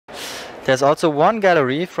There's also one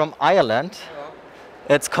gallery from Ireland.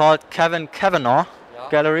 It's called Kavanagh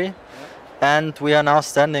Gallery, and we are now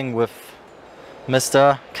standing with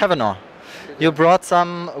Mr. Kavanagh. You brought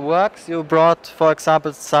some works. You brought, for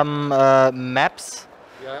example, some maps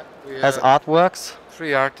as artworks.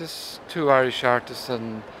 3 artists, 2 Irish artists,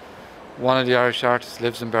 and one of the Irish artists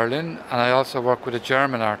lives in Berlin. And I also work with a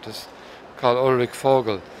German artist called Ulrich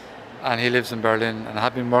Vogel, and he lives in Berlin. And I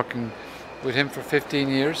have been working with him for 15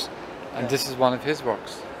 years, and this is one of his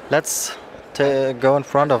works. Let's go in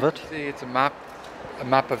front of it. See, it's a map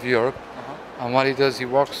of Europe. And what he does, he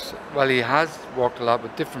has worked a lot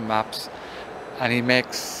with different maps, and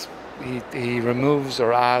he removes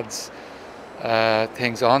or adds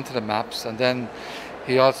things onto the maps, and then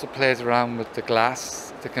he also plays around with the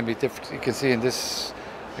glass that can be different. You can see in this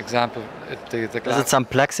example the glass. Is it some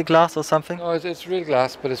plexiglass or something? No, it's real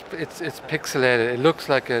glass, but it's pixelated. It looks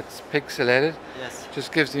like it's pixelated. Yes.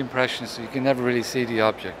 Just gives the impression, so you can never really see the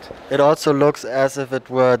object. It also looks as if it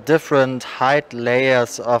were different height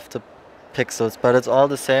layers of the pixels, but it's all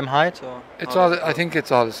the same height? Or I think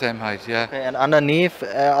it's all the same height, yeah. Okay, and underneath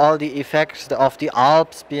all the effects of the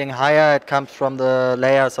Alps being higher, it comes from the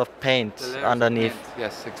layers of paint underneath.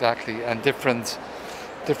 Yes, exactly, and different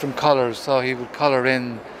colors, so he would color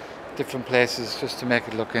in different places just to make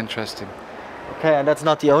it look interesting. Okay, and that's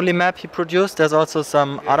not the only map he produced. There's also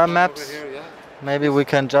some other maps. Over here, yeah. Maybe we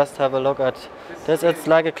can just have a look at this. It's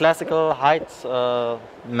like a classical height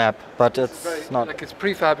map, but it's not. Like, it's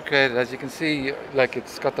prefabricated, as you can see. Like,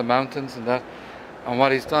 it's got the mountains and that. And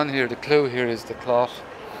what he's done here, the clue here is the cloth.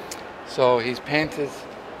 So he's painted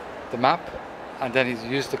the map, and then he's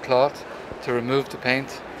used the cloth to remove the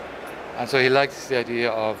paint. And so he likes the idea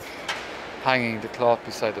of hanging the cloth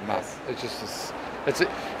beside the map. It just is.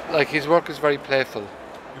 Like, his work is very playful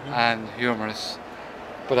and humorous,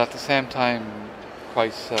 but at the same time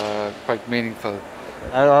quite meaningful.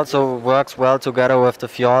 It also works well together with the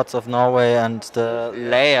fjords of Norway and the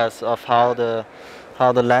layers of how the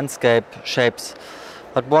landscape shapes.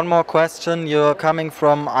 But one more question: you're coming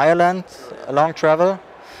from Ireland, a long travel.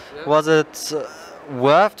 Yeah. Was it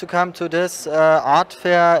worth to come to this art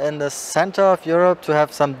fair in the center of Europe to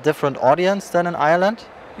have some different audience than in Ireland?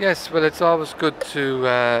 Yes, well, it's always good to,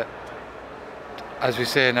 as we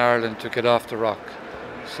say in Ireland, to get off the rock.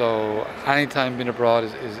 So any time being abroad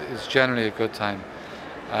is generally a good time,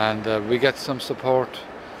 and we get some support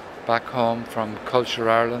back home from Culture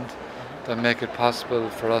Ireland that make it possible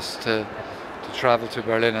for us to travel to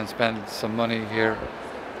Berlin and spend some money here,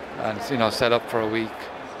 and set up for a week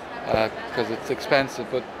because it's expensive.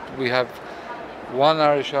 But we have one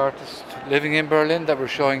Irish artist living in Berlin that we're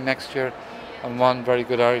showing next year, and one very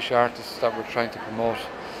good Irish artist that we're trying to promote.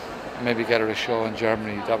 Maybe get her a show in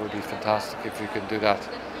Germany. That would be fantastic if we could do that.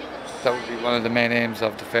 That would be one of the main aims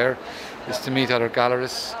of the fair, is to meet other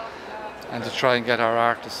gallerists and to try and get our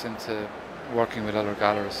artists into working with other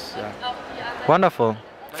gallerists. Yeah. Wonderful.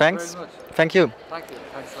 Thanks. Very much. Thank you. Thank you.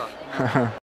 Thanks a lot.